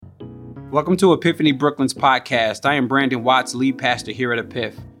Welcome to Epiphany Brooklyn's podcast. I am Brandon Watts, lead pastor here at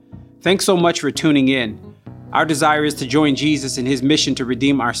Epiph. Thanks so much for tuning in. Our desire is to join Jesus in his mission to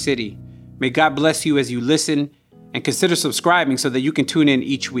redeem our city. May God bless you as you listen and consider subscribing so that you can tune in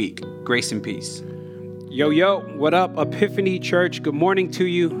each week. Grace and peace. Yo, what up, Epiphany Church? Good morning to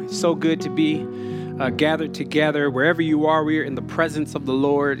you. It's so good to be gathered together. Wherever you are, we are in the presence of the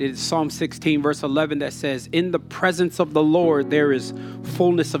Lord. It is Psalm 16, verse 11 that says, "In the presence of the Lord, there is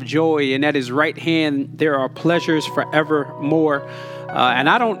fullness of joy, and at his right hand, there are pleasures forevermore." And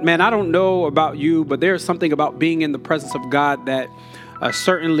I don't know about you, but there's something about being in the presence of God that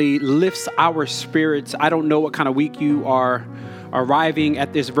certainly lifts our spirits. I don't know what kind of week you are arriving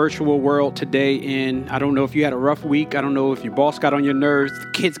at this virtual world today in. I don't know if you had a rough week. I don't know if your boss got on your nerves, the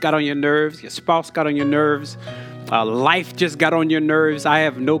kids got on your nerves, your spouse got on your nerves, life just got on your nerves. I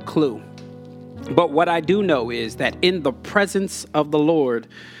have no clue. But what I do know is that in the presence of the Lord,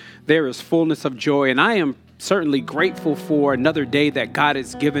 there is fullness of joy. And I am certainly grateful for another day that God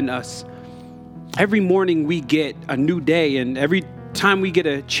has given us. Every morning we get a new day, and every time we get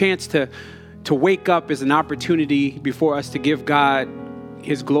a chance to wake up is an opportunity before us to give God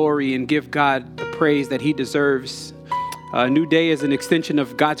his glory and give God the praise that he deserves. A new day is an extension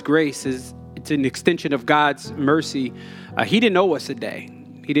of God's grace. It's an extension of God's mercy. He didn't owe us a day.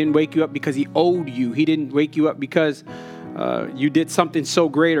 He didn't wake you up because he owed you. He didn't wake you up because you did something so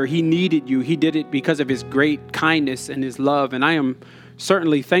great or he needed you. He did it because of his great kindness and his love. And I am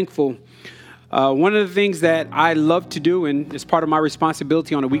certainly thankful. One of the things that I love to do, and it's part of my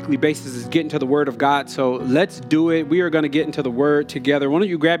responsibility on a weekly basis, is get into the Word of God. So let's do it. We are going to get into the Word together. Why don't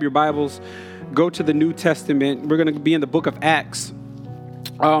you grab your Bibles, go to the New Testament. We're going to be in the book of Acts.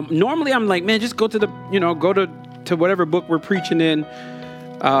 Normally I'm like, man, just go to whatever book we're preaching in.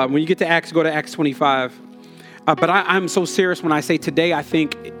 When you get to Acts, go to Acts 25. But I'm so serious when I say today, I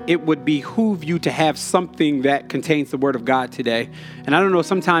think it would behoove you to have something that contains the Word of God today. And I don't know,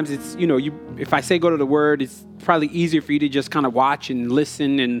 sometimes it's, if I say go to the Word, it's probably easier for you to just kind of watch and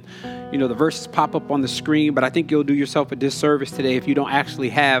listen and, the verses pop up on the screen. But I think you'll do yourself a disservice today if you don't actually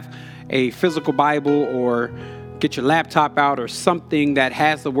have a physical Bible or get your laptop out or something that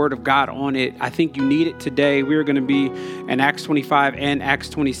has the Word of God on it. I think you need it today. We're going to be in Acts 25 and Acts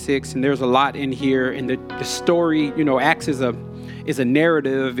 26, and there's a lot in here. And the story, Acts is a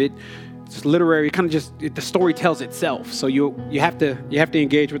narrative. It's literary. The story tells itself. So you have to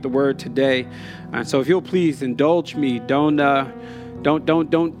engage with the Word today. So if you'll please indulge me, don't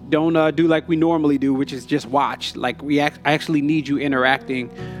do like we normally do, which is just watch. Like I actually need you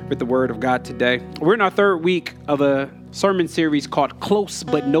interacting with the Word of God today. We're in our third week of a sermon series called Close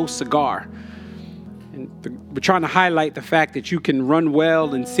But No Cigar. And we're trying to highlight the fact that you can run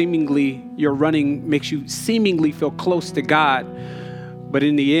well and seemingly your running makes you seemingly feel close to God. But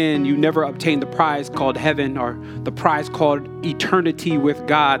in the end, you never obtain the prize called heaven or the prize called eternity with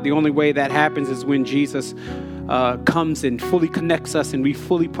God. The only way that happens is when Jesus comes and fully connects us and we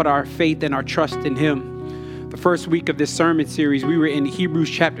fully put our faith and our trust in him. The first week of this sermon series, we were in Hebrews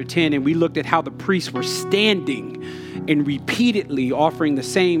chapter 10, and we looked at how the priests were standing and repeatedly offering the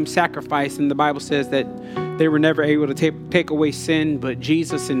same sacrifice. And the Bible says that they were never able to take away sin, but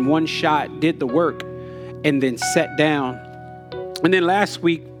Jesus in one shot did the work and then sat down. And then last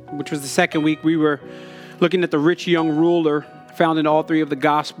week, which was the second week, we were looking at the rich young ruler found in all three of the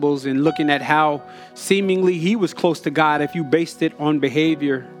Gospels and looking at how seemingly he was close to God if you based it on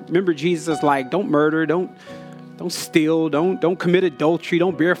behavior. Remember, Jesus is like, don't murder, don't steal, don't commit adultery,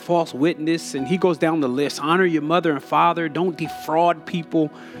 don't bear false witness. And he goes down the list. Honor your mother and father. Don't defraud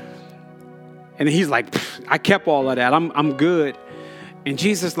people. And he's like, I kept all of that. I'm good. And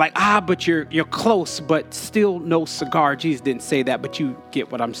Jesus is like, but you're close, but still no cigar. Jesus didn't say that, but you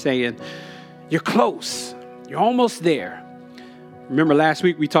get what I'm saying. You're close. You're almost there. Remember last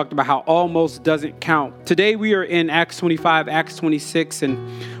week we talked about how almost doesn't count. Today we are in Acts 25, Acts 26, and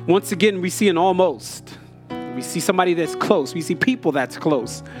once again we see an almost. We see somebody that's close. We see people that's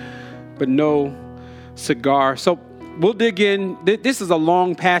close, but no cigar. So we'll dig in. This is a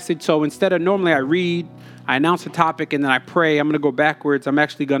long passage, so instead of normally I read, I announce the topic, and then I pray. I'm going to go backwards. I'm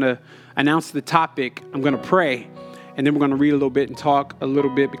actually going to announce the topic. I'm going to pray, and then we're going to read a little bit and talk a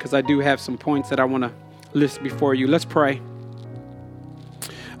little bit because I do have some points that I want to list before you. Let's pray.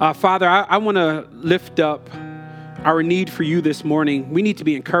 Father, I want to lift up our need for you this morning. We need to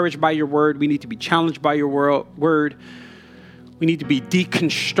be encouraged by your word. We need to be challenged by your word. We need to be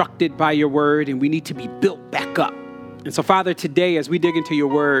deconstructed by your word, and we need to be built back up. And so, Father, today, as we dig into your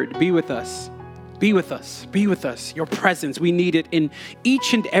word, be with us. Be with us. Be with us. Your presence, we need it in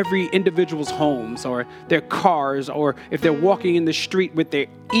each and every individual's homes or their cars, or if they're walking in the street with their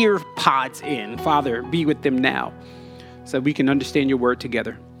ear pods in. Father, be with them now so we can understand your word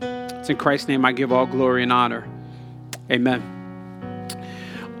together. It's in Christ's name I give all glory and honor. Amen.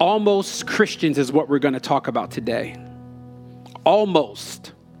 Almost Christians is what we're going to talk about today.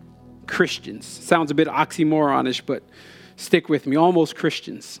 Almost Christians. Sounds a bit oxymoronish, but stick with me. Almost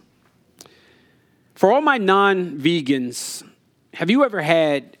Christians. For all my non-vegans, have you ever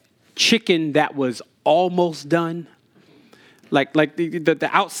had chicken that was almost done? Like the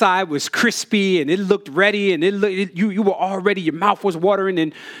outside was crispy and it looked ready and you were already, your mouth was watering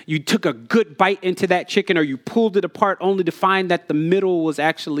and you took a good bite into that chicken, or you pulled it apart only to find that the middle was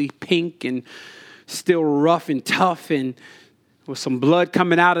actually pink and still rough and tough and with some blood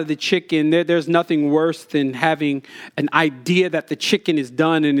coming out of the chicken. There's nothing worse than having an idea that the chicken is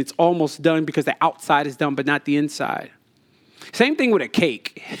done and it's almost done because the outside is done, but not the inside. Same thing with a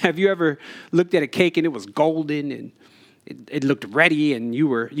cake. Have you ever looked at a cake and it was golden and it looked ready and you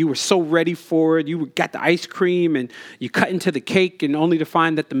were so ready for it? You got the ice cream and you cut into the cake and only to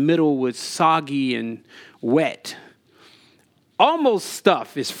find that the middle was soggy and wet. Almost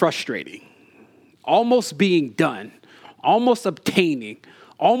stuff is frustrating. Almost being done. Almost obtaining,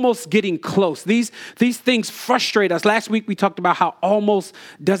 almost getting close. These things frustrate us. Last week we talked about how almost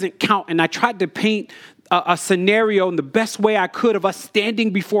doesn't count. And I tried to paint a scenario in the best way I could of us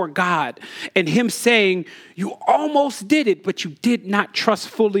standing before God and him saying, you almost did it, but you did not trust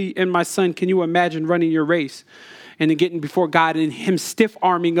fully in my son. Can you imagine running your race and then getting before God and him stiff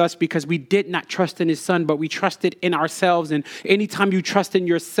arming us because we did not trust in his son, but we trusted in ourselves. And anytime you trust in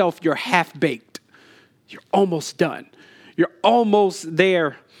yourself, you're half baked. You're almost done. You're almost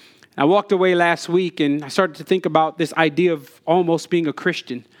there. I walked away last week and I started to think about this idea of almost being a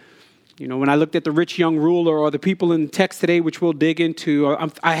Christian. You know, when I looked at the rich young ruler or the people in the text today, which we'll dig into,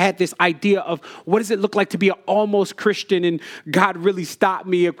 I had this idea of what does it look like to be an almost Christian? And God really stopped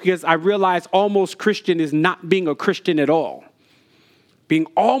me because I realized almost Christian is not being a Christian at all. Being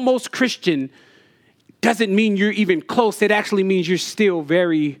almost Christian doesn't mean you're even close. It actually means you're still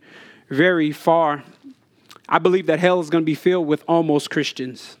very, very far. I believe that hell is going to be filled with almost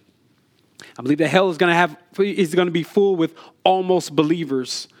Christians. I believe that hell is going to be full with almost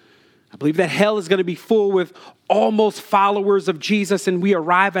believers. I believe that hell is going to be full with almost followers of Jesus. And we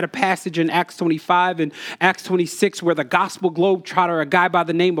arrive at a passage in Acts 25 and Acts 26 where the gospel globetrotter, a guy by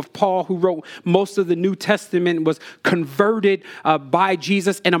the name of Paul, who wrote most of the New Testament, was converted by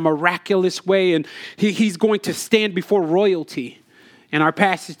Jesus in a miraculous way. And he's going to stand before royalty. In our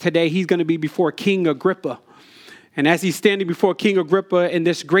passage today, he's going to be before King Agrippa. And as he's standing before King Agrippa in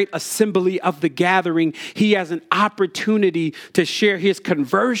this great assembly of the gathering, he has an opportunity to share his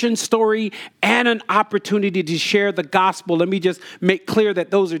conversion story and an opportunity to share the gospel. Let me just make clear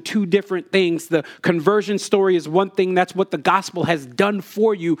that those are two different things. The conversion story is one thing. That's what the gospel has done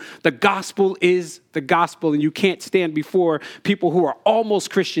for you. The gospel is the gospel, and you can't stand before people who are almost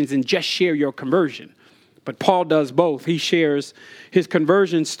Christians and just share your conversion. But Paul does both. He shares his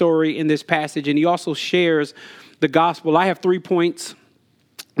conversion story in this passage, and he also shares the gospel. I have 3 points.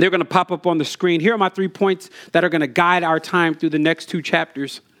 They're going to pop up on the screen. Here are my 3 points that are going to guide our time through the next 2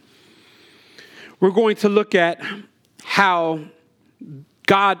 chapters. We're going to look at how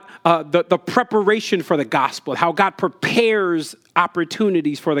God, the preparation for the gospel, how God prepares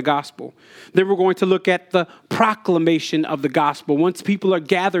opportunities for the gospel. Then we're going to look at the proclamation of the gospel. Once people are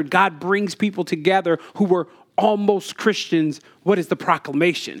gathered, God brings people together who were almost Christians. What is the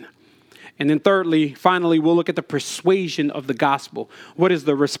proclamation? And then thirdly, finally, we'll look at the persuasion of the gospel. What is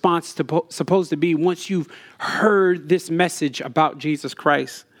the response supposed to be once you've heard this message about Jesus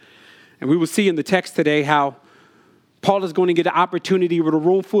Christ? And we will see in the text today how Paul is going to get an opportunity with a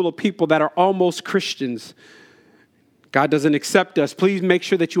room full of people that are almost Christians. God doesn't accept us. Please make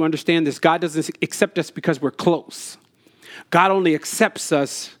sure that you understand this. God doesn't accept us because we're close. God only accepts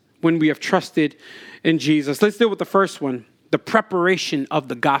us when we have trusted in Jesus. Let's deal with the first one. The preparation of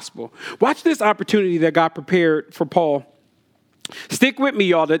the gospel. Watch this opportunity that God prepared for Paul. Stick with me,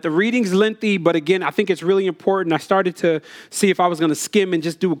 y'all. That the reading's lengthy, but again, I think it's really important. I started to see if I was going to skim and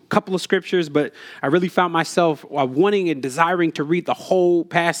just do a couple of scriptures, but I really found myself wanting and desiring to read the whole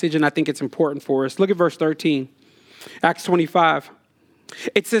passage, and I think it's important for us. Look at verse 13, Acts 25.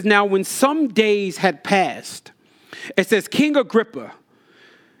 It says, now when some days had passed, it says, King Agrippa,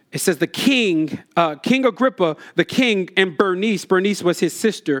 it says the king, King Agrippa, the king, and Bernice was his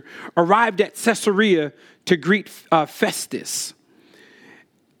sister, arrived at Caesarea to greet Festus.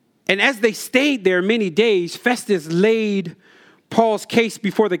 And as they stayed there many days, Festus laid Paul's case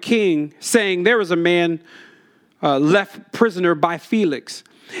before the king, saying, there was a man left prisoner by Felix.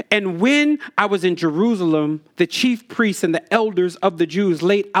 And when I was in Jerusalem, the chief priests and the elders of the Jews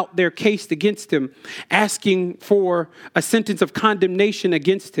laid out their case against him, asking for a sentence of condemnation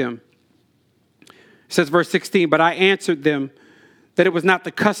against him. It says, verse 16, but I answered them that it was not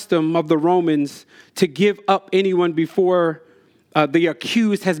the custom of the Romans to give up anyone before the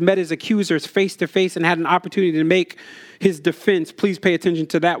accused has met his accusers face to face and had an opportunity to make his defense. Please pay attention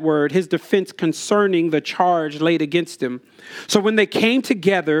to that word, his defense concerning the charge laid against him. So when they came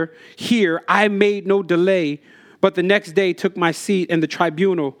together here, I made no delay, but the next day took my seat in the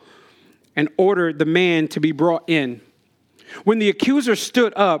tribunal and ordered the man to be brought in. When the accuser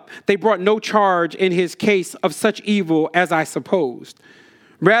stood up, they brought no charge in his case of such evil as I supposed.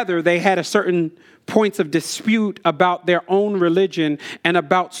 Rather, they had a certain points of dispute about their own religion and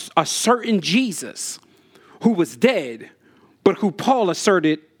about a certain Jesus who was dead, but who Paul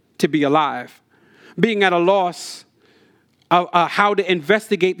asserted to be alive. Being at a loss of how to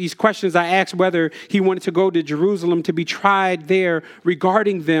investigate these questions, I asked whether he wanted to go to Jerusalem to be tried there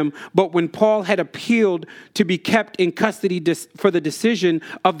regarding them. But when Paul had appealed to be kept in custody for the decision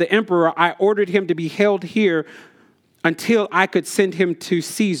of the emperor, I ordered him to be held here until I could send him to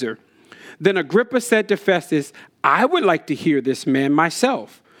Caesar. Then Agrippa said to Festus, I would like to hear this man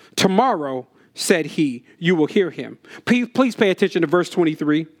myself. Tomorrow, said he, you will hear him. Please pay attention to verse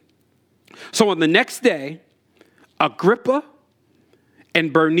 23. So on the next day, Agrippa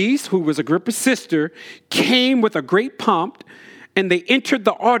and Bernice, who was Agrippa's sister, came with a great pomp, and they entered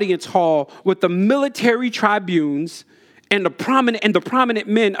the audience hall with the military tribunes and the prominent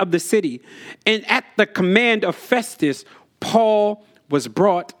men of the city. And at the command of Festus, Paul was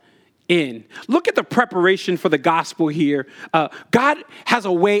brought in. Look at the preparation for the gospel here. God has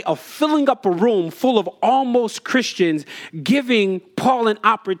a way of filling up a room full of almost Christians, giving Paul an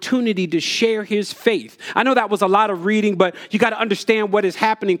opportunity to share his faith. I know that was a lot of reading, but you got to understand what is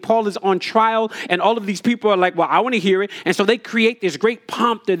happening. Paul is on trial, and all of these people are like, well, I want to hear it. And so they create this great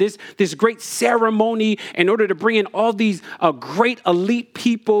pomp, this great ceremony in order to bring in all these great elite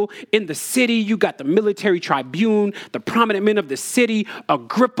people in the city. You got the military tribune, the prominent men of the city.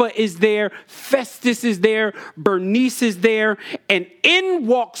 Agrippa is there. Festus is there. Bernice is there. And in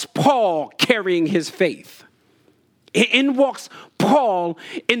walks Paul carrying his faith. In walks Paul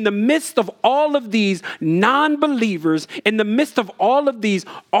in the midst of all of these non-believers, in the midst of all of these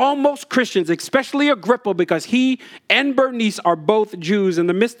almost Christians, especially Agrippa, because he and Bernice are both Jews. In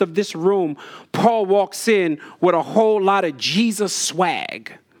the midst of this room, Paul walks in with a whole lot of Jesus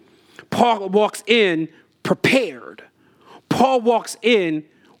swag. Paul walks in prepared. Paul walks in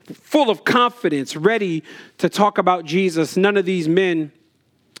full of confidence, ready to talk about Jesus. None of these men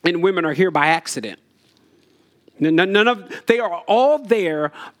and women are here by accident. They are all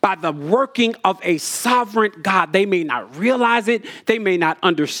there by the working of a sovereign God. They may not realize it. They may not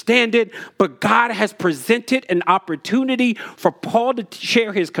understand it, but God has presented an opportunity for Paul to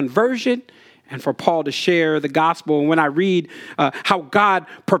share his conversion and for Paul to share the gospel. And when I read how God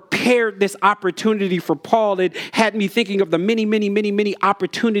prepared this opportunity for Paul, it had me thinking of the many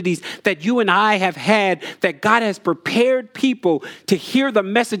opportunities that you and I have had, that God has prepared people to hear the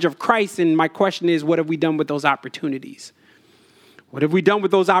message of Christ. And my question is, what have we done with those opportunities? What have we done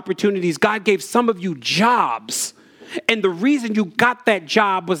with those opportunities? God gave some of you jobs. And the reason you got that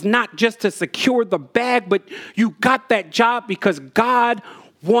job was not just to secure the bag, but you got that job because God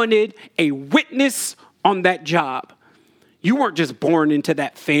wanted a witness on that job. You weren't just born into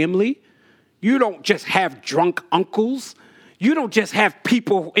that family. You don't just have drunk uncles. You don't just have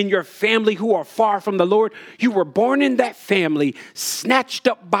people in your family who are far from the Lord. You were born in that family, snatched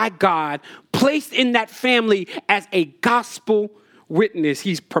up by God, placed in that family as a gospel witness.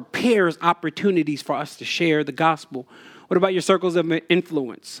 He prepares opportunities for us to share the gospel. What about your circles of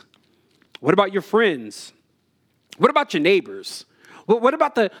influence? What about your friends? What about your neighbors? What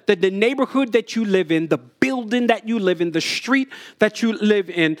about the neighborhood that you live in, the building that you live in, the street that you live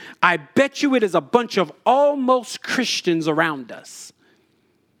in? I bet you it is a bunch of almost Christians around us.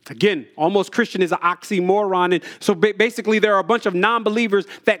 Again, almost Christian is an oxymoron. And so basically there are a bunch of non-believers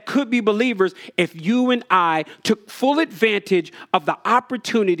that could be believers if you and I took full advantage of the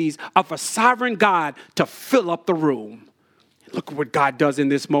opportunities of a sovereign God to fill up the room. Look at what God does in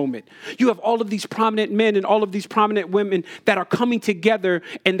this moment. You have all of these prominent men and all of these prominent women that are coming together,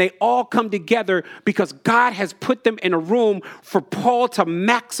 and they all come together because God has put them in a room for Paul to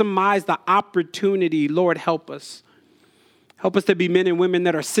maximize the opportunity. Lord, help us. Help us to be men and women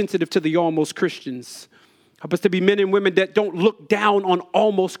that are sensitive to the almost Christians. Help us to be men and women that don't look down on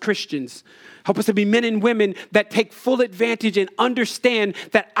almost Christians. Help us to be men and women that take full advantage and understand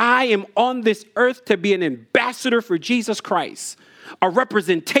that I am on this earth to be an ambassador for Jesus Christ, a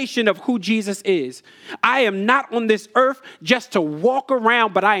representation of who Jesus is. I am not on this earth just to walk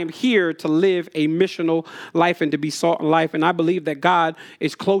around, but I am here to live a missional life and to be salt and life. And I believe that God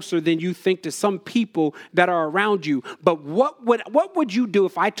is closer than you think to some people that are around you. But what would you do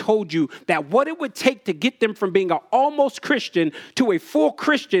if I told you that what it would take to get them from being an almost Christian to a full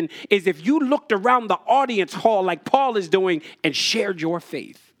Christian is if you looked around the audience hall like Paul is doing and shared your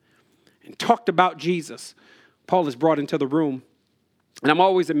faith and talked about Jesus? Paul is brought into the room. And I'm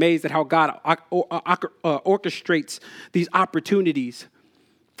always amazed at how God orchestrates these opportunities.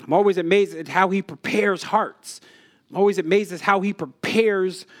 I'm always amazed at how he prepares hearts. I'm always amazed at how he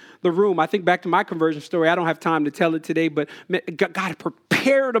prepares the room. I think back to my conversion story. I don't have time to tell it today, but God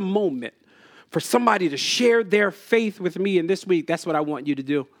prepared a moment for somebody to share their faith with me. And this week, that's what I want you to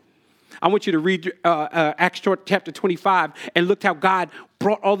do. I want you to read Acts chapter 25 and look how God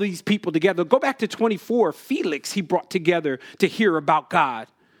brought all these people together. Go back to 24. Felix, he brought together to hear about God.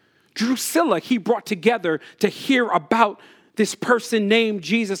 Drusilla, he brought together to hear about this person named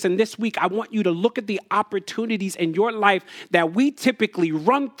Jesus. And this week, I want you to look at the opportunities in your life that we typically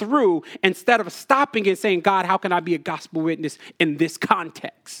run through instead of stopping and saying, God, how can I be a gospel witness in this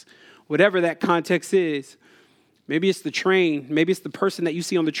context? Whatever that context is. Maybe it's the train. Maybe it's the person that you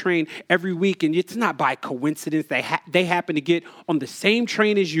see on the train every week, and it's not by coincidence they happen to get on the same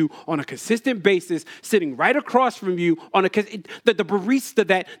train as you on a consistent basis, sitting right across from you on the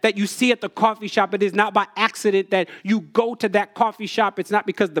barista that you see at the coffee shop. It is not by accident that you go to that coffee shop. It's not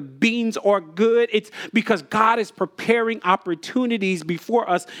because the beans are good. It's because God is preparing opportunities before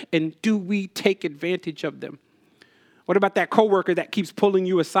us, and do we take advantage of them? What about that coworker that keeps pulling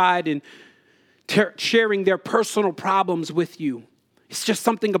you aside and sharing their personal problems with you? It's just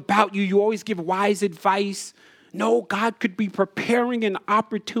something about you. You always give wise advice. No, God could be preparing an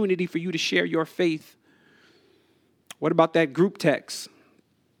opportunity for you to share your faith. What about that group text?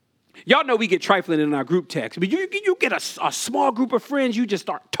 Y'all know we get trifling in our group text. But you get a small group of friends, you just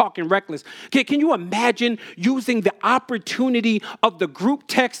start talking reckless. Can you imagine using the opportunity of the group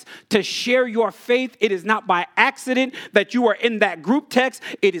text to share your faith? It is not by accident that you are in that group text.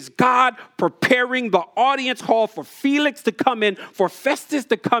 It is God preparing the audience hall for Felix to come in, for Festus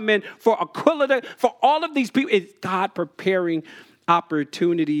to come in, for Aquila, for all of these people. It's God preparing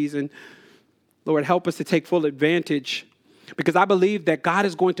opportunities. And Lord, help us to take full advantage, because I believe that God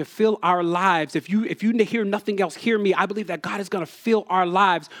is going to fill our lives. If you hear nothing else, hear me. I believe that God is going to fill our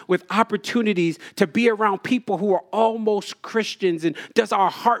lives with opportunities to be around people who are almost Christians. And does our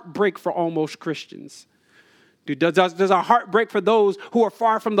heart break for almost Christians? Does our heart break for those who are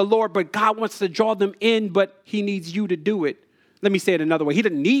far from the Lord, but God wants to draw them in, but he needs you to do it? Let me say it another way. He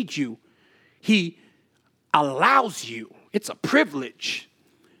doesn't need you. He allows you. It's a privilege.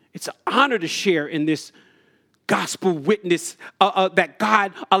 It's an honor to share in this gospel witness that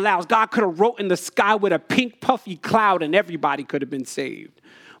God allows. God could have wrote in the sky with a pink puffy cloud and everybody could have been saved.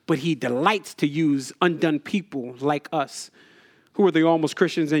 But he delights to use undone people like us. Who are the almost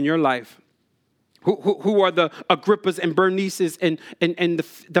Christians in your life? Who are the Agrippas and Bernices and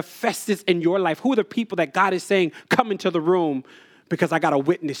the Festus in your life? Who are the people that God is saying, come into the room because I got a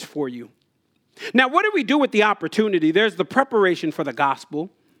witness for you? Now, what do we do with the opportunity? There's the preparation for the gospel.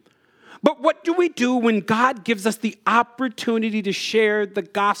 But what do we do when God gives us the opportunity to share the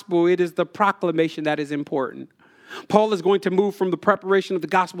gospel? It is the proclamation that is important. Paul is going to move from the preparation of the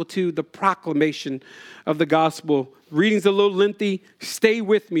gospel to the proclamation of the gospel. Reading's a little lengthy. Stay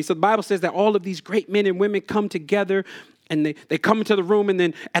with me. So the Bible says that all of these great men and women come together and they come into the room, and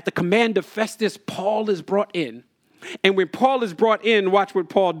then at the command of Festus, Paul is brought in. And when Paul is brought in, watch what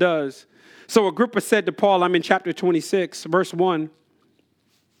Paul does. So Agrippa said to Paul, I'm in chapter 26, verse 1.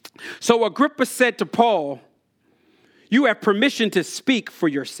 So Agrippa said to Paul, you have permission to speak for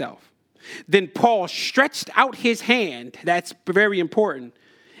yourself. Then Paul stretched out his hand, that's very important,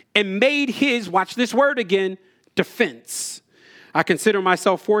 and made his, watch this word again, defense. I consider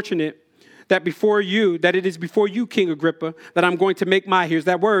myself fortunate that it is before you, King Agrippa, that I'm going to make here's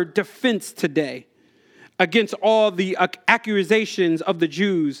that word, defense today, against all the accusations of the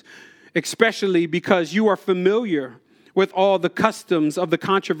Jews, especially because you are familiar with all the customs of the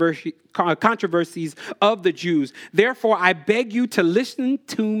controversies of the Jews. Therefore, I beg you to listen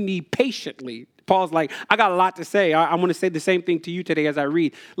to me patiently. Paul's like, I got a lot to say. I want to say the same thing to you today as I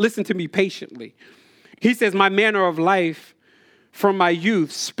read. Listen to me patiently. He says, my manner of life from my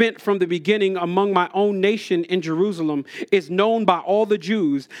youth, spent from the beginning among my own nation in Jerusalem, is known by all the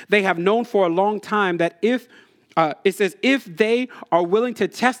Jews. They have known for a long time that if they are willing to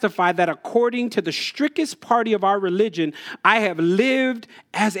testify that according to the strictest party of our religion, I have lived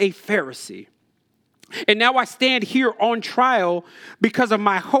as a Pharisee. And now I stand here on trial because of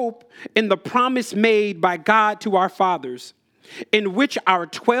my hope in the promise made by God to our fathers, in which our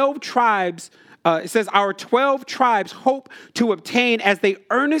 12 tribes our 12 tribes hope to obtain as they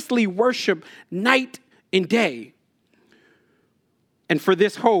earnestly worship night and day. And for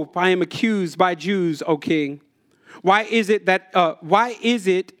this hope, I am accused by Jews, O king. Why is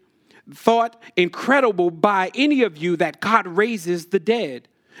it thought incredible by any of you that God raises the dead?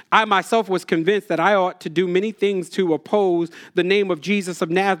 I myself was convinced that I ought to do many things to oppose the name of Jesus of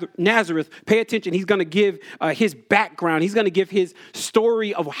Nazareth. Pay attention. He's going to give his background. He's going to give his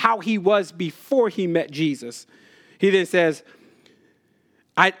story of how he was before he met Jesus. He then says,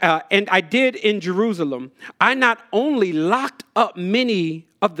 I did in Jerusalem. I not only locked up many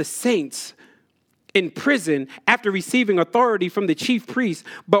of the saints in prison after receiving authority from the chief priests,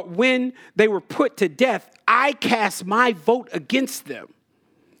 but when they were put to death, I cast my vote against them.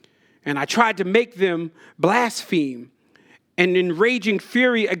 And I tried to make them blaspheme. And in raging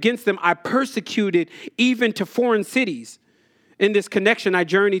fury against them, I persecuted even to foreign cities. In this connection, I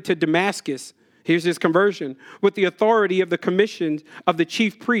journeyed to Damascus. Here's his conversion. With the authority of the commissions of the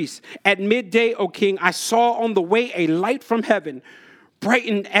chief priests. At midday, O king, I saw on the way a light from heaven,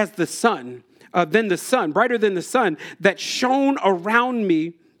 brightened as the sun, brighter than the sun, that shone around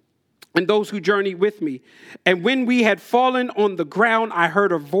me and those who journeyed with me. And when we had fallen on the ground, I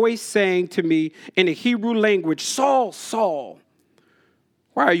heard a voice saying to me in a Hebrew language, Saul, Saul,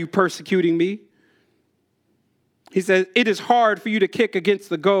 why are you persecuting me? He said, it is hard for you to kick against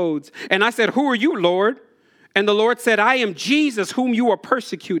the goads. And I said, who are you, Lord? And the Lord said, I am Jesus, whom you are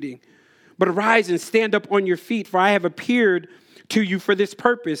persecuting. But arise and stand up on your feet, for I have appeared to you for this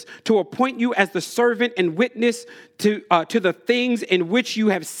purpose, to appoint you as the servant and witness to the things in which you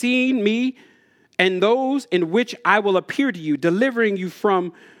have seen me and those in which I will appear to you, delivering you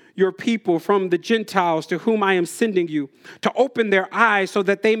from your people, from the Gentiles to whom I am sending you, to open their eyes so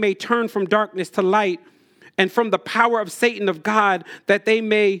that they may turn from darkness to light and from the power of Satan of God, that they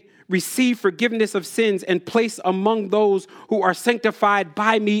may receive forgiveness of sins and place among those who are sanctified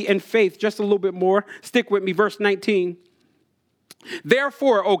by me in faith. Just a little bit more. Stick with me. Verse 19.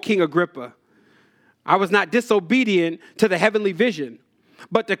 Therefore, O King Agrippa, I was not disobedient to the heavenly vision,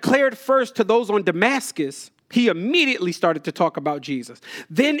 but declared first to those on Damascus. He immediately started to talk about Jesus.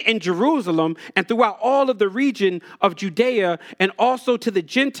 Then in Jerusalem and throughout all of the region of Judea, and also to the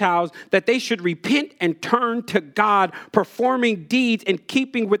Gentiles, that they should repent and turn to God, performing deeds in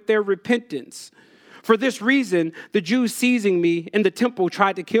keeping with their repentance. For this reason, the Jews seizing me in the temple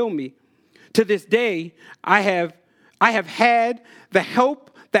tried to kill me. To this day, I have had the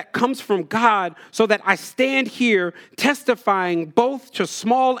help that comes from God, so that I stand here testifying both to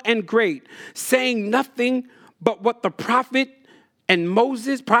small and great, saying nothing but what the prophets and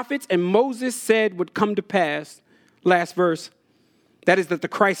Moses said would come to pass. Last verse. That is that the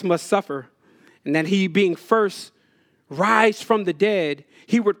Christ must suffer, and that he, being first rise from the dead,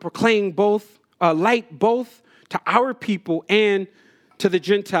 he would proclaim light both to our people and to the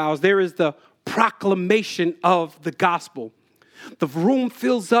Gentiles. There is the proclamation of the gospel. The room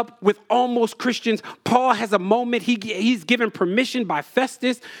fills up with almost Christians. Paul has a moment. He's given permission by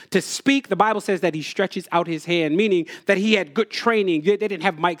Festus to speak. The Bible says that he stretches out his hand, meaning that he had good training. They didn't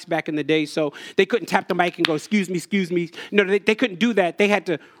have mics back in the day, so they couldn't tap the mic and go, excuse me. No, they couldn't do that. They had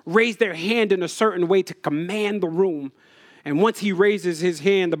to raise their hand in a certain way to command the room. And once he raises his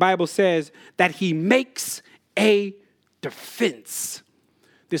hand, the Bible says that he makes a defense.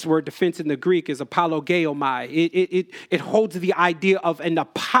 This word defense in the Greek is apologeomai. It holds the idea of an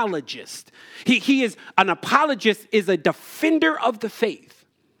apologist. An apologist is a defender of the faith.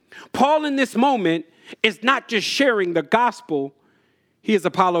 Paul in this moment is not just sharing the gospel. He is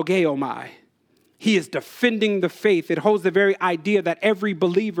apologeomai. He is defending the faith. It holds the very idea that every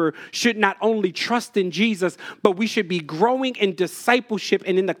believer should not only trust in Jesus, but we should be growing in discipleship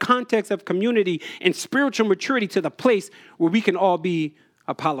and in the context of community and spiritual maturity to the place where we can all be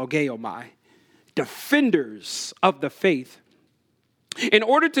apologeomai, defenders of the faith. In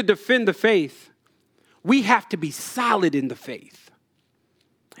order to defend the faith, we have to be solid in the faith.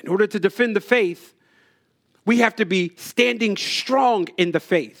 In order to defend the faith, we have to be standing strong in the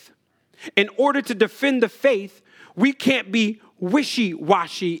faith. In order to defend the faith, we can't be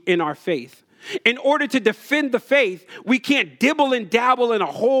wishy-washy in our faith. In order to defend the faith, we can't dibble and dabble in a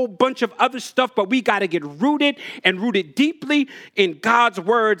whole bunch of other stuff, but we got to get rooted and rooted deeply in God's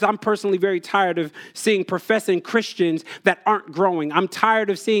words. I'm personally very tired of seeing professing Christians that aren't growing. I'm tired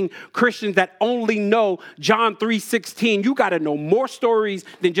of seeing Christians that only know John 3:16. You got to know more stories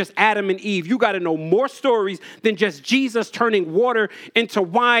than just Adam and Eve. You got to know more stories than just Jesus turning water into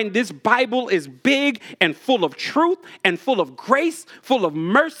wine. This Bible is big and full of truth and full of grace, full of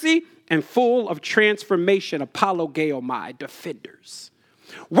mercy, and full of transformation. Apologeomai, defenders.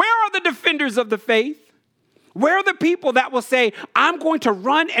 Where are the defenders of the faith? Where are the people that will say, I'm going to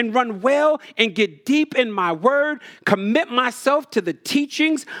run and run well and get deep in my word, commit myself to the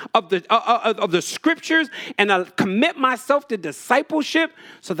teachings of the scriptures, and I'll commit myself to discipleship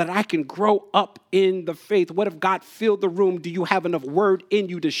so that I can grow up in the faith? What if God filled the room? Do you have enough word in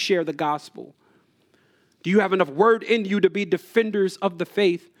you to share the gospel? Do you have enough word in you to be defenders of the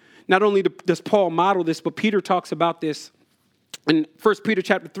faith? Not only does Paul model this, but Peter talks about this in 1 Peter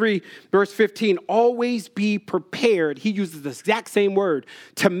chapter 3, verse 15. Always be prepared. He uses the exact same word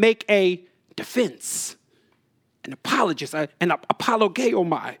to make a defense, an apologist, an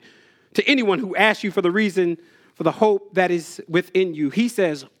apologeomai to anyone who asks you for the reason for the hope that is within you. He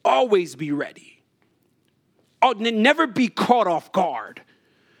says, always be ready. Oh, never be caught off guard.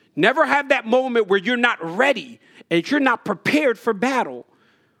 Never have that moment where you're not ready and you're not prepared for battle.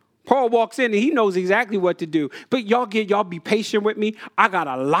 Paul walks in and he knows exactly what to do. But y'all be patient with me. I got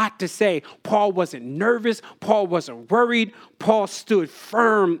a lot to say. Paul wasn't nervous. Paul wasn't worried. Paul stood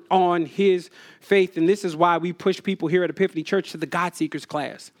firm on his faith. And this is why we push people here at Epiphany Church to the God Seekers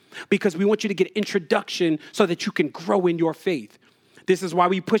class, because we want you to get introduction so that you can grow in your faith. This is why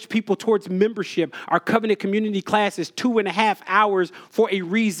we push people towards membership. Our covenant community class is 2.5 hours for a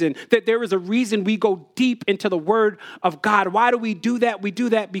reason. That there is a reason we go deep into the word of God. Why do we do that? We do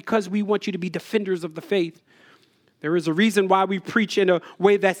that because we want you to be defenders of the faith. There is a reason why we preach in a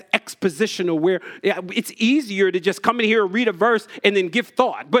way that's expositional, where it's easier to just come in here and read a verse and then give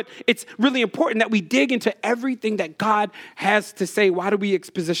thought. But it's really important that we dig into everything that God has to say. Why do we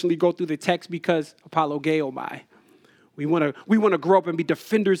expositionally go through the text? Because apologeomai. We want to grow up and be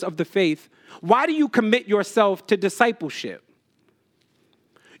defenders of the faith. Why do you commit yourself to discipleship?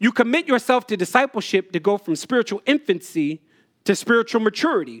 You commit yourself to discipleship to go from spiritual infancy to spiritual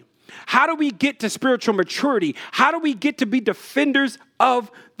maturity. How do we get to spiritual maturity? How do we get to be defenders of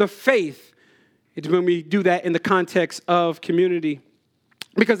the faith? It's when we do that in the context of community.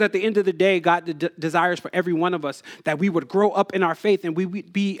 Because at the end of the day, God desires for every one of us that we would grow up in our faith and we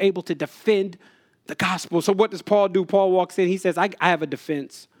would be able to defend the gospel. So what does Paul do? Paul walks in. He says, I have a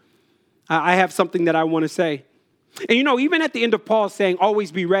defense. I have something that I want to say. And even at the end of Paul saying,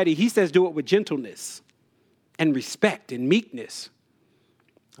 always be ready, he says, do it with gentleness and respect and meekness.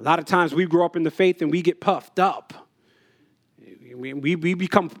 A lot of times we grow up in the faith and we get puffed up. We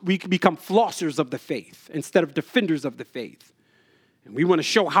become flossers of the faith instead of defenders of the faith. And we want to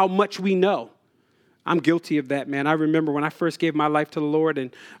show how much we know. I'm guilty of that, man. I remember when I first gave my life to the Lord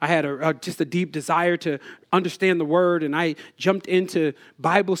and I had just a deep desire to understand the word, and I jumped into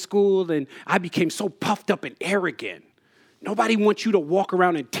Bible school and I became so puffed up and arrogant. Nobody wants you to walk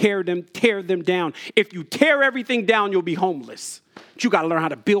around and tear them down. If you tear everything down, you'll be homeless. But you got to learn how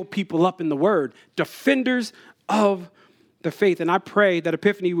to build people up in the word. Defenders of the faith. And I pray that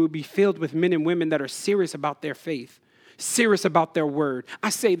Epiphany will be filled with men and women that are serious about their faith. Serious about their word.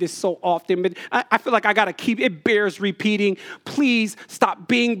 I say this so often, but I feel like I got to keep, it bears repeating. Please stop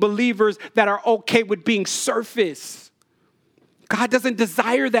being believers that are okay with being surface. God doesn't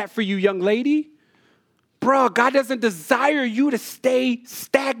desire that for you, young lady. Bruh, God doesn't desire you to stay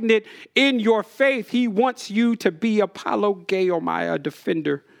stagnant in your faith. He wants you to be apologeomai, a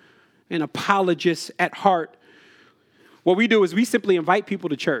defender, an apologist at heart. What we do is we simply invite people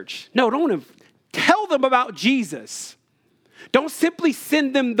to church. No, don't tell them about Jesus. Don't simply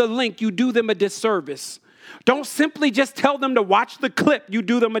send them the link. You do them a disservice. Don't simply just tell them to watch the clip. You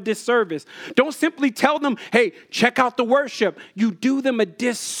do them a disservice. Don't simply tell them, hey, check out the worship. You do them a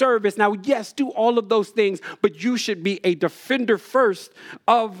disservice. Now, yes, do all of those things, but you should be a defender first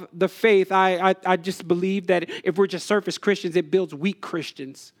of the faith. I just believe that if we're just surface Christians, it builds weak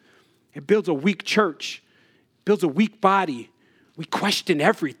Christians. It builds a weak church. It builds a weak body. We question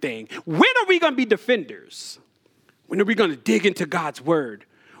everything. When are we going to be defenders? When are we going to dig into God's word?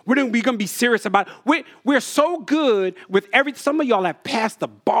 When are we going to be serious about it? We're so good with everything. Some of y'all have passed the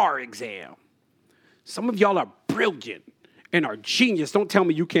bar exam. Some of y'all are brilliant and are genius. Don't tell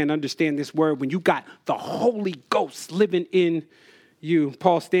me you can't understand this word when you got the Holy Ghost living in you.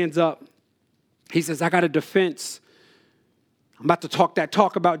 Paul stands up. He says, I got a defense. I'm about to talk that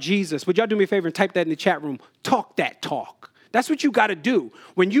talk about Jesus. Would y'all do me a favor and type that in the chat room? Talk that talk. That's what you got to do.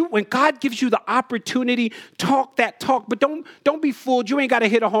 When God gives you the opportunity, talk that talk. But don't be fooled. You ain't got to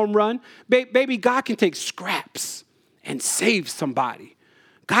hit a home run. Baby, God can take scraps and save somebody.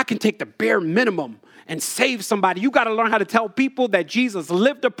 God can take the bare minimum and save somebody. You got to learn how to tell people that Jesus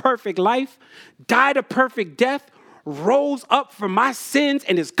lived a perfect life, died a perfect death, rose up for my sins,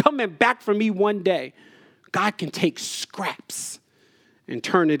 and is coming back for me one day. God can take scraps and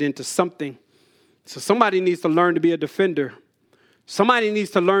turn it into something. So somebody needs to learn to be a defender. Somebody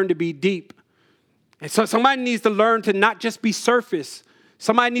needs to learn to be deep. And so somebody needs to learn to not just be surface.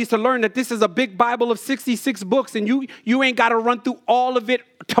 Somebody needs to learn that this is a big Bible of 66 books, and you ain't got to run through all of it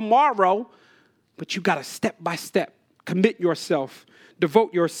tomorrow, but you got to step by step commit yourself,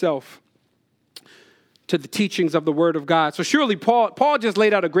 devote yourself to the teachings of the Word of God. So surely Paul just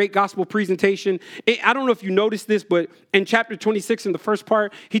laid out a great gospel presentation. I don't know if you noticed this, but in chapter 26, in the first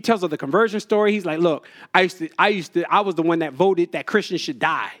part, he tells of the conversion story. He's like, look, I was the one that voted that Christians should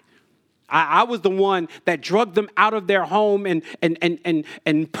die. I was the one that drugged them out of their home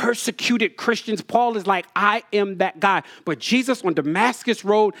and persecuted Christians. Paul is like, I am that guy. But Jesus on Damascus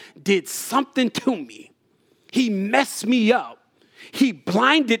Road did something to me. He messed me up. He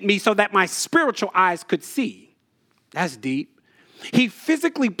blinded me so that my spiritual eyes could see. That's deep. He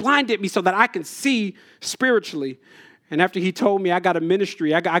physically blinded me so that I can see spiritually. And after he told me I got a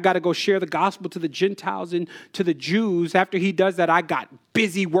ministry, I got to go share the gospel to the Gentiles and to the Jews. After he does that, I got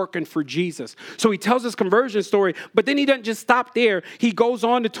busy working for Jesus. So he tells his conversion story, but then he doesn't just stop there. He goes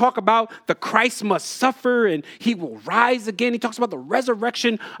on to talk about the Christ must suffer and he will rise again. He talks about the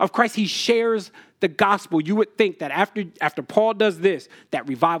resurrection of Christ. He shares the gospel. You would think that after Paul does this, that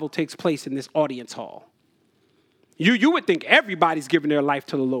revival takes place in this audience hall. You would think everybody's giving their life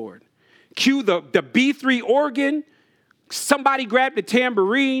to the Lord. Cue the B3 organ. Somebody grab the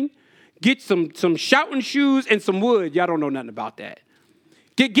tambourine, get some shouting shoes and some wood. Y'all don't know nothing about that.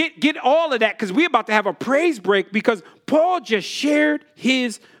 Get all of that because we're about to have a praise break because Paul just shared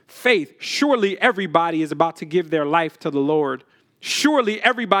his faith. Surely everybody is about to give their life to the Lord. Surely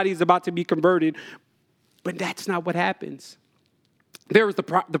everybody is about to be converted. But that's not what happens. There is the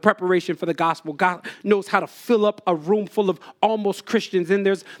preparation for the gospel. God knows how to fill up a room full of almost Christians. Then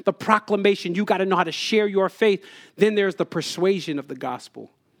there's the proclamation. You got to know how to share your faith. Then there's the persuasion of the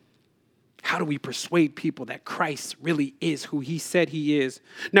gospel. How do we persuade people that Christ really is who he said he is?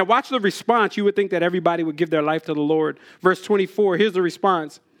 Now watch the response. You would think that everybody would give their life to the Lord. Verse 24, here's the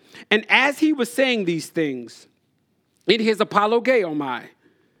response. And as he was saying these things, in his apologeomai,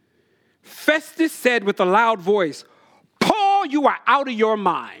 Festus said with a loud voice, Paul, you are out of your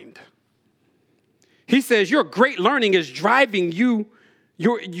mind. He says, your great learning is driving you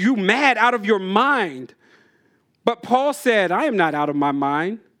mad out of your mind. But Paul said, I am not out of my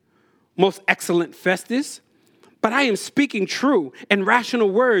mind, most excellent Festus, but I am speaking true and rational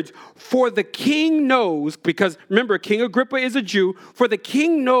words. For the king knows, because remember, King Agrippa is a Jew, for the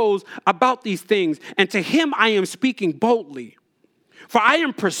king knows about these things, and to him I am speaking boldly. For I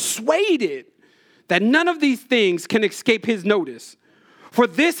am persuaded that none of these things can escape his notice. For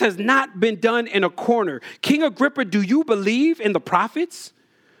this has not been done in a corner. King Agrippa, do you believe in the prophets?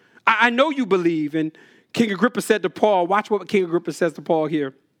 I know you believe. And King Agrippa said to Paul, watch what King Agrippa says to Paul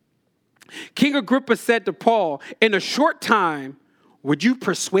here. King Agrippa said to Paul, in a short time, would you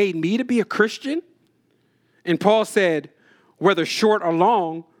persuade me to be a Christian? And Paul said, whether short or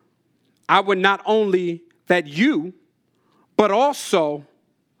long, I would not only that you, but also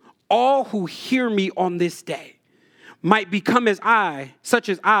all who hear me on this day might become such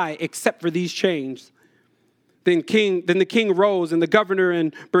as I, except for these chains. Then the king rose, and the governor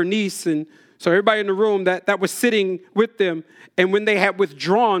and Bernice, and so everybody in the room that was sitting with them, and when they had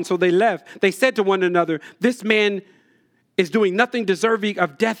withdrawn, so they left, they said to one another, this man is doing nothing deserving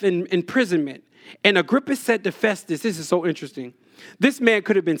of death and imprisonment. And Agrippa said to Festus, this is so interesting, this man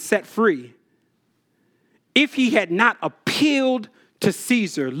could have been set free if he had not appealed to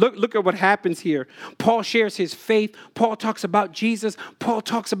Caesar. Look at what happens here. Paul shares his faith. Paul talks about Jesus. Paul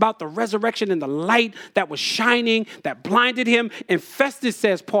talks about the resurrection and the light that was shining, that blinded him. And Festus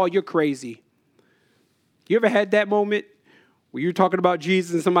says, Paul, you're crazy. You ever had that moment where you're talking about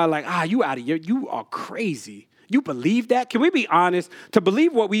Jesus and somebody like, you out of here. You are crazy. You believe that? Can we be honest? To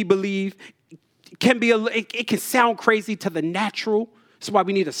believe what we believe it can sound crazy to the natural. This is why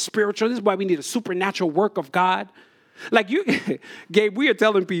we need a spiritual. This is why we need a supernatural work of God. Like Gabe, we are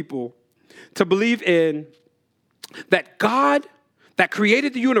telling people to believe in that God that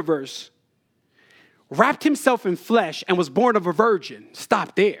created the universe wrapped himself in flesh and was born of a virgin.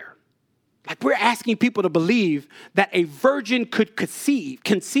 Stop there. Like we're asking people to believe that a virgin could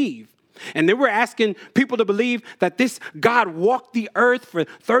conceive. And then we're asking people to believe that this God walked the earth for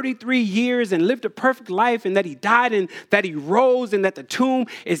 33 years and lived a perfect life, and that he died and that he rose and that the tomb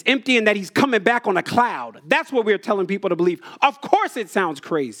is empty and that he's coming back on a cloud. That's what we're telling people to believe. Of course it sounds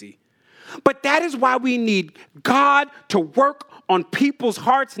crazy. But that is why we need God to work on people's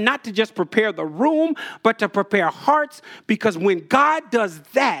hearts, not to just prepare the room, but to prepare hearts, because when God does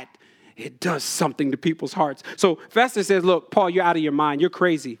that, it does something to people's hearts. So Festus says, look, Paul, you're out of your mind. You're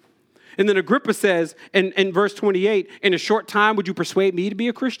crazy. And then Agrippa says in verse 28, in a short time, would you persuade me to be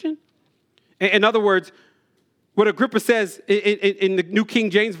a Christian? In other words, what Agrippa says in the New King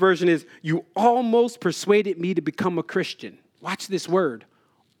James Version is, you almost persuaded me to become a Christian. Watch this word,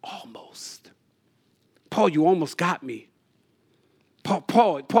 almost. Paul, you almost got me.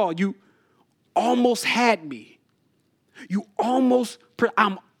 Paul, you almost had me.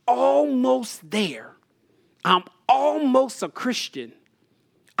 I'm almost there. I'm almost a Christian.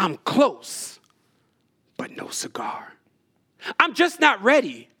 I'm close, but no cigar. I'm just not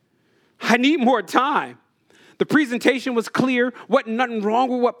ready. I need more time. The presentation was clear. Wasn't nothing wrong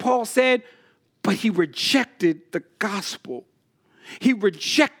with what Paul said, but he rejected the gospel. He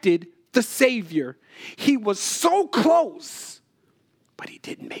rejected the Savior. He was so close, but he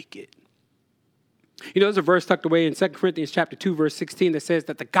didn't make it. You know, there's a verse tucked away in 2 Corinthians chapter 2, verse 16 that says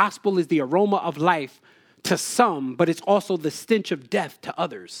that the gospel is the aroma of life to some, but it's also the stench of death to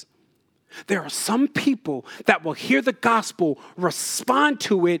others. There are some people that will hear the gospel, respond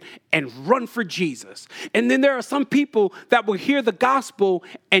to it, and run for Jesus. And then there are some people that will hear the gospel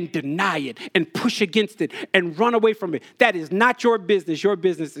and deny it and push against it and run away from it. That is not your business. Your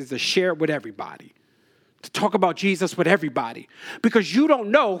business is to share it with everybody, to talk about Jesus with everybody, because you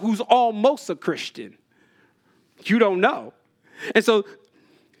don't know who's almost a Christian. You don't know. And so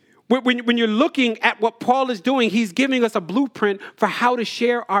when you're looking at what Paul is doing, he's giving us a blueprint for how to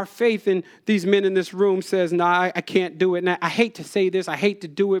share our faith. And these men in this room says, nah, I can't do it. And I hate to say this, I hate to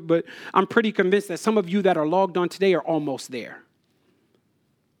do it, but I'm pretty convinced that some of you that are logged on today are almost there.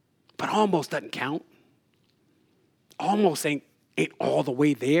 But almost doesn't count. Almost ain't all the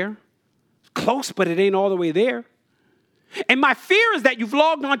way there. Close, but it ain't all the way there. And my fear is that you've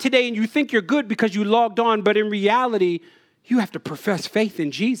logged on today and you think you're good because you logged on, but in reality, you have to profess faith in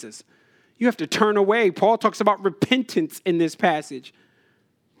Jesus. You have to turn away. Paul talks about repentance in this passage.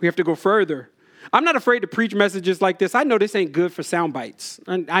 We have to go further. I'm not afraid to preach messages like this. I know this ain't good for sound bites.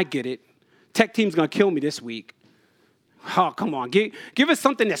 I get it. Tech team's going to kill me this week. Oh, come on. Give us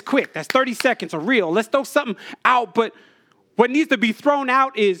something that's quick, that's 30 seconds or real. Let's throw something out. But what needs to be thrown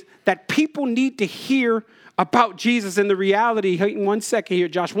out is that people need to hear about Jesus and the reality. In 1 second here,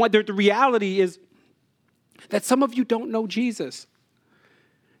 Josh. The reality is that some of you don't know Jesus.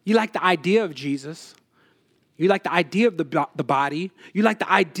 You like the idea of Jesus. You like the idea of the body. You like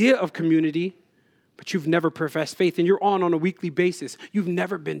the idea of community, but you've never professed faith, and you're on a weekly basis. You've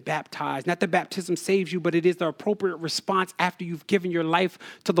never been baptized. Not that baptism saves you, but it is the appropriate response after you've given your life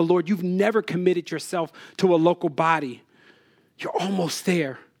to the Lord. You've never committed yourself to a local body. You're almost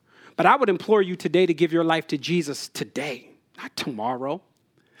there. But I would implore you today to give your life to Jesus today, not tomorrow.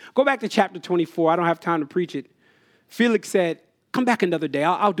 Go back to chapter 24. I don't have time to preach it. Felix said, come back another day.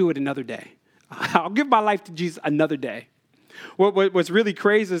 I'll do it another day. I'll give my life to Jesus another day. What's really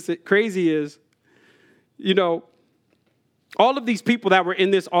crazy is, you know, all of these people that were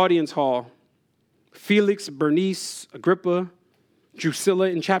in this audience hall, Felix, Bernice, Agrippa, Drusilla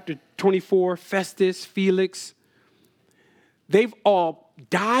in chapter 24, Festus, Felix, they've all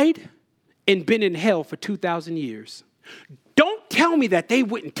died and been in hell for 2,000 years. Don't tell me that they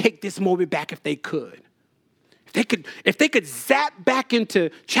wouldn't take this moment back if they could. If they could zap back into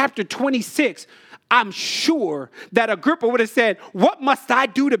chapter 26, I'm sure that Agrippa would have said, what must I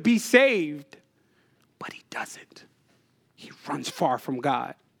do to be saved? But he doesn't. He runs far from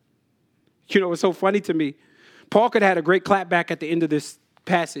God. You know, it's so funny to me. Paul could have had a great clap back at the end of this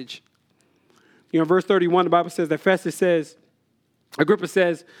passage. You know, verse 31, the Bible says that Agrippa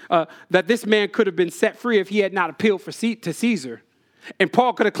says that this man could have been set free if he had not appealed to Caesar. And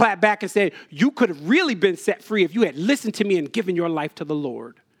Paul could have clapped back and said, you could have really been set free if you had listened to me and given your life to the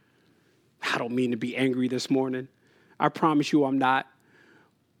Lord. I don't mean to be angry this morning. I promise you I'm not.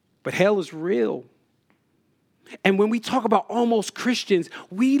 But hell is real. And when we talk about almost Christians,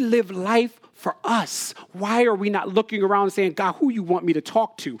 we live life for us. Why are we not looking around and saying, God, who you want me to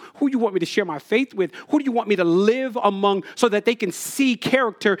talk to? Who you want me to share my faith with? Who do you want me to live among so that they can see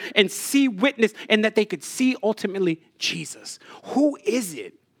character and see witness and that they could see ultimately Jesus? Who is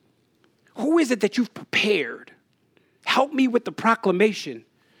it? Who is it that you've prepared? Help me with the proclamation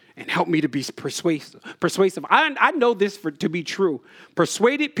and help me to be persuasive. I know this to be true.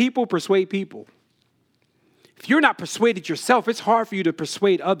 Persuaded people persuade people. If you're not persuaded yourself, it's hard for you to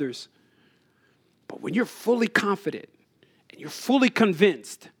persuade others. But when you're fully confident and you're fully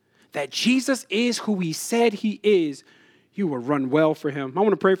convinced that Jesus is who he said he is, you will run well for him. I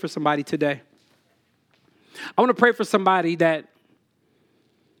want to pray for somebody today. I want to pray for somebody that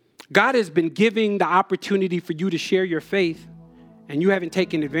God has been giving the opportunity for you to share your faith, and you haven't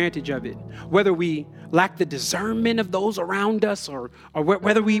taken advantage of it. Whether we lack the discernment of those around us, or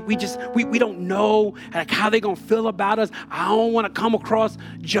whether we don't know like how they're going to feel about us. I don't want to come across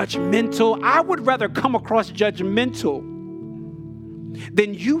judgmental. I would rather come across judgmental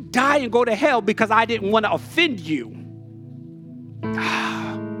than you die and go to hell because I didn't want to offend you.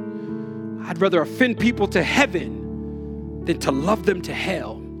 I'd rather offend people to heaven than to love them to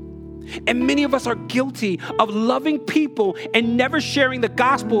hell. And many of us are guilty of loving people and never sharing the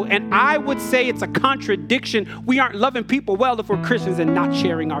gospel. And I would say it's a contradiction. We aren't loving people well if we're Christians and not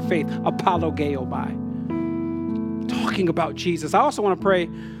sharing our faith. Apologeo by. Talking about Jesus. I also want to pray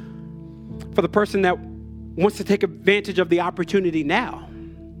for the person that wants to take advantage of the opportunity now.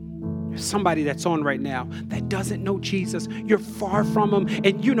 There's somebody that's on right now that doesn't know Jesus. You're far from him.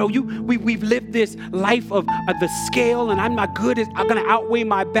 And we've lived this life of the scale, and I'm not good. I'm going to outweigh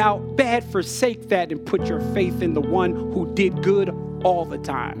my bad. Forsake that and put your faith in the one who did good all the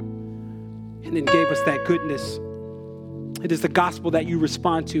time and then gave us that goodness. It is the gospel that you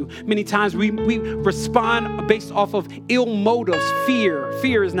respond to. Many times we respond based off of ill motives, fear.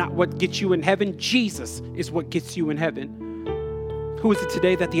 Fear is not what gets you in heaven. Jesus is what gets you in heaven. Who is it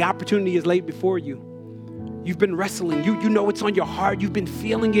today that the opportunity is laid before you? You've been wrestling. You know it's on your heart. You've been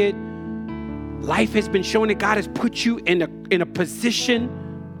feeling it. Life has been showing it. God has put you in a position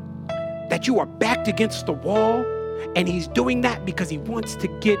that you are backed against the wall. And he's doing that because he wants to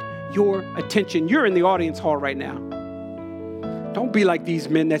get your attention. You're in the audience hall right now. Don't be like these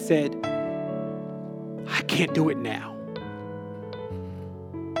men that said, I can't do it now.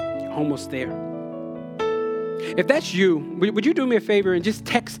 You're almost there. If that's you, would you do me a favor and just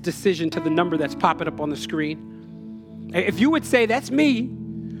text decision to the number that's popping up on the screen? If you would say, that's me,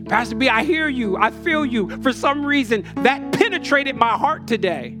 Pastor B, I hear you, I feel you. For some reason, that penetrated my heart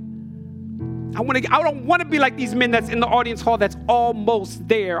today. I don't want to be like these men that's in the audience hall that's almost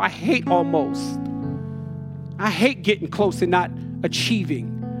there. I hate almost. I hate getting close and not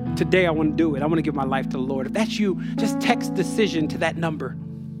achieving. Today, I want to do it. I want to give my life to the Lord. If that's you, just text decision to that number.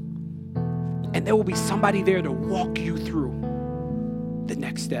 And there will be somebody there to walk you through the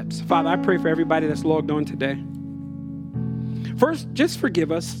next steps. Father, I pray for everybody that's logged on today. First, just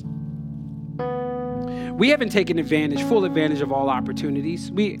forgive us. We haven't taken full advantage of all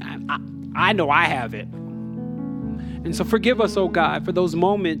opportunities. I know I haven't. And so forgive us, oh God, for those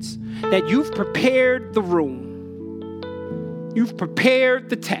moments that you've prepared the room. You've prepared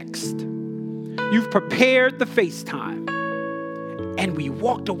the text. You've prepared the FaceTime. And we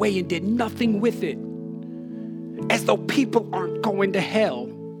walked away and did nothing with it. As though people aren't going to hell.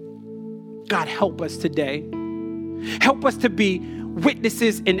 God, help us today. Help us to be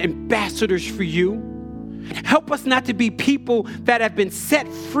witnesses and ambassadors for you. Help us not to be people that have been set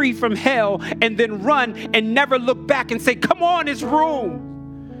free from hell and then run and never look back and say, come on, there's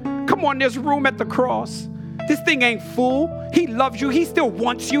room. Come on, there's room at the cross. This thing ain't full. He loves you. He still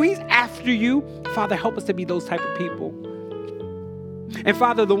wants you. He's after you. Father, help us to be those type of people. And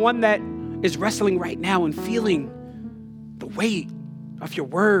Father, the one that is wrestling right now and feeling the weight of your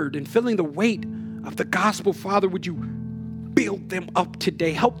word and feeling the weight of the gospel, Father, would you build them up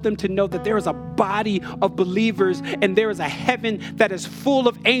today? Help them to know that there is a body of believers and there is a heaven that is full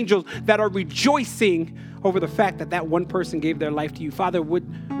of angels that are rejoicing over the fact that that one person gave their life to you. Father,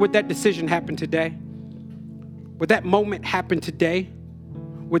 would that decision happen today? Would that moment happen today?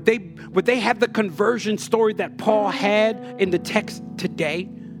 Would they have the conversion story that Paul had in the text today?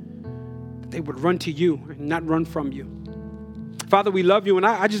 They would run to you and not run from you. Father, we love you, and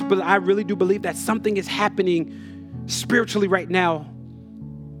I really do believe that something is happening spiritually right now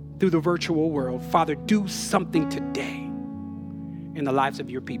through the virtual world. Father, do something today in the lives of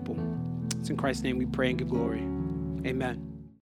your people. It's in Christ's name we pray and give glory. Amen.